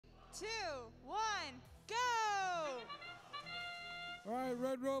2, 1, go! All right,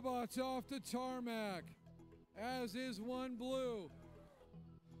 Red Robots off the tarmac, as is one blue.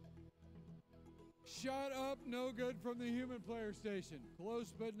 Shot up, no good from the human player station.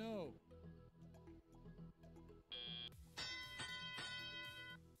 Close, but no.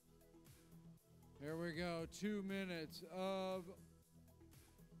 There we go, 2 minutes of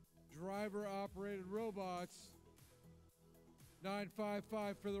driver-operated robots.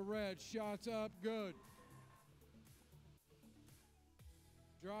 955 for the red, shots up, good.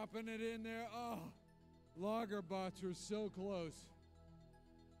 Dropping it in there, oh, logger bots are so close.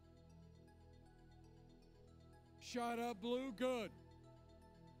 Shot up blue, good.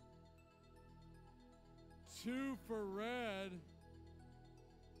 2 for red.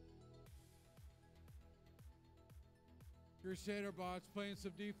 Crusader bots playing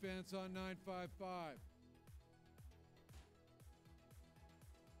some defense on 955.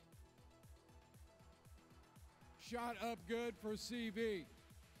 Shot up good for CV.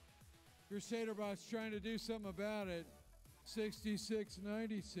 Crusader bots trying to do something about it.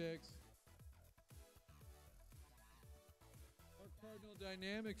 66-96. Our Cardinal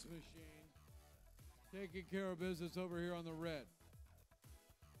Dynamics machine taking care of business over here on the red.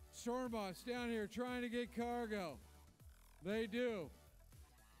 Stormbots down here trying to get cargo. They do.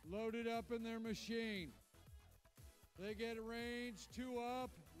 Loaded up in their machine. They get range, 2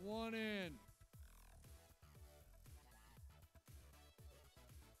 up, 1 in.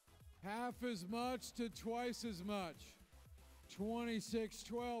 Half as much to twice as much.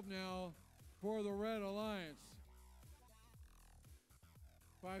 26-12 now for the Red Alliance.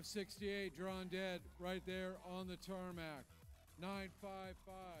 568 drawn dead right there on the tarmac.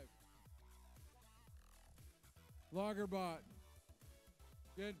 955. Loggerbot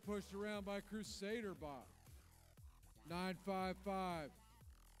getting pushed around by Crusader bot. 955.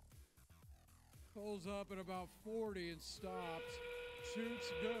 Pulls up at about 40 and stops.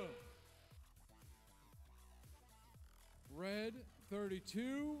 Shoots, go. Red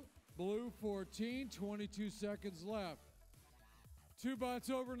 32, blue 14, 22 seconds left. 2 bots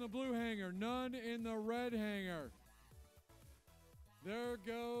over in the blue hangar, none in the red hangar. There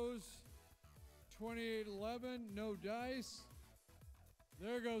goes 2811, no dice.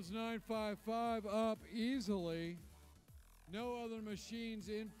 There goes 955 up easily. No other machines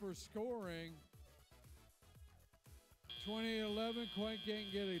in for scoring. 2811 quite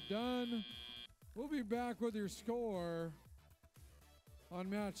can't get it done. We'll be back with your score on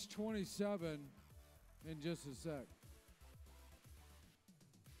match 27 in just a sec.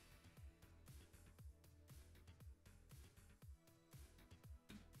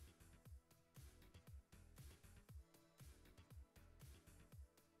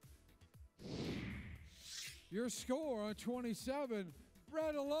 Your score on 27,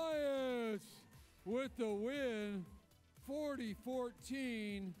 Red Alliance with the win,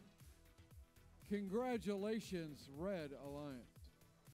 40-14. Congratulations, Red Alliance.